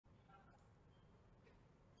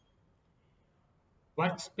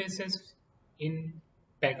Workspaces in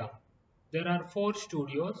Pega. There are 4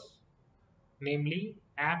 studios, namely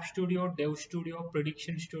App Studio, Dev Studio,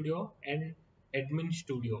 Prediction Studio and Admin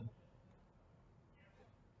Studio.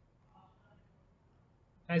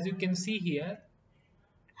 As you can see here,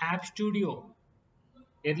 App Studio,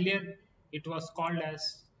 earlier it was called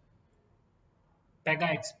as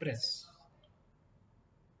Pega Express.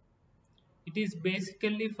 It is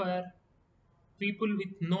basically for people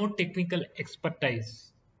with no technical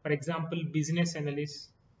expertise. For example, business analysts,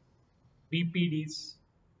 BPDs.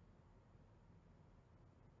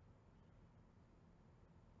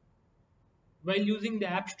 While using the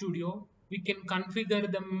App Studio, we can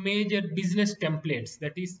configure the major business templates,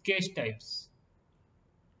 that is case types.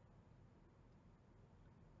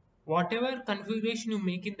 Whatever configuration you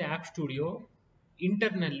make in the App Studio,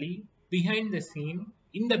 internally, behind the scene,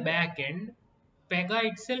 in the back end, Pega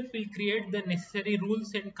itself will create the necessary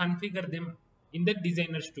rules and configure them in the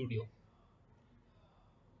Designer Studio.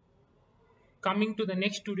 Coming to the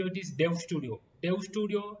next studio, it is Dev Studio. Dev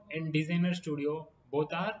Studio and Designer Studio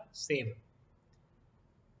both are same.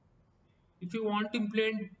 If you want to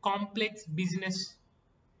implement complex business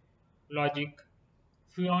logic,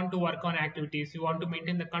 if you want to work on activities, you want to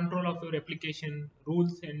maintain the control of your application,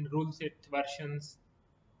 rules and rule set versions,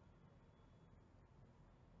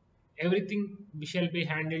 everything shall be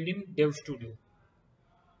handled in Dev Studio.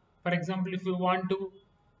 For example, if you want to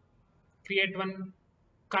create one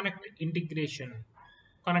connect integration,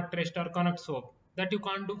 connect rest or connect soap, that you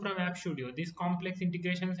can't do from App Studio. These complex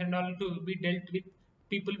integrations and all to be dealt with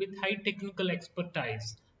people with high technical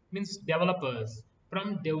expertise, means developers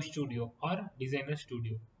from Dev Studio or Designer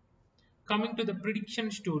Studio. Coming to the Prediction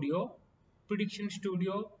Studio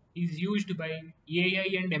is used by AI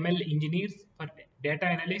and ML engineers, for data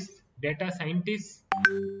analysts, data scientists,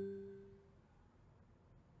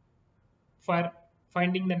 for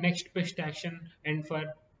finding the next best action, and for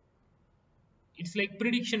it's like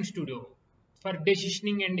Prediction Studio for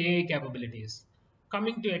decisioning and AI capabilities.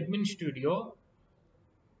 Coming to Admin Studio,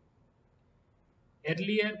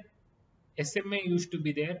 earlier SMA used to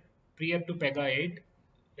be there prior to Pega 8.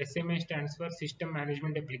 SMA stands for System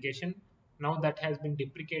Management Application. Now that has been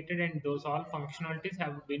deprecated and those all functionalities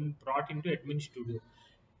have been brought into Admin Studio.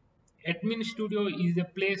 Admin Studio is a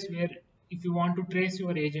place where if you want to trace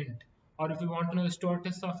your agent, or if you want to know the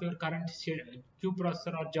status of your current queue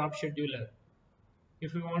processor or job scheduler,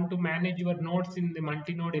 if you want to manage your nodes in the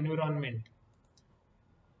multi-node environment,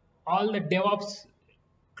 all the DevOps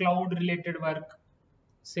cloud related work,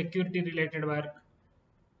 security related work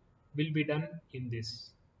will be done in this.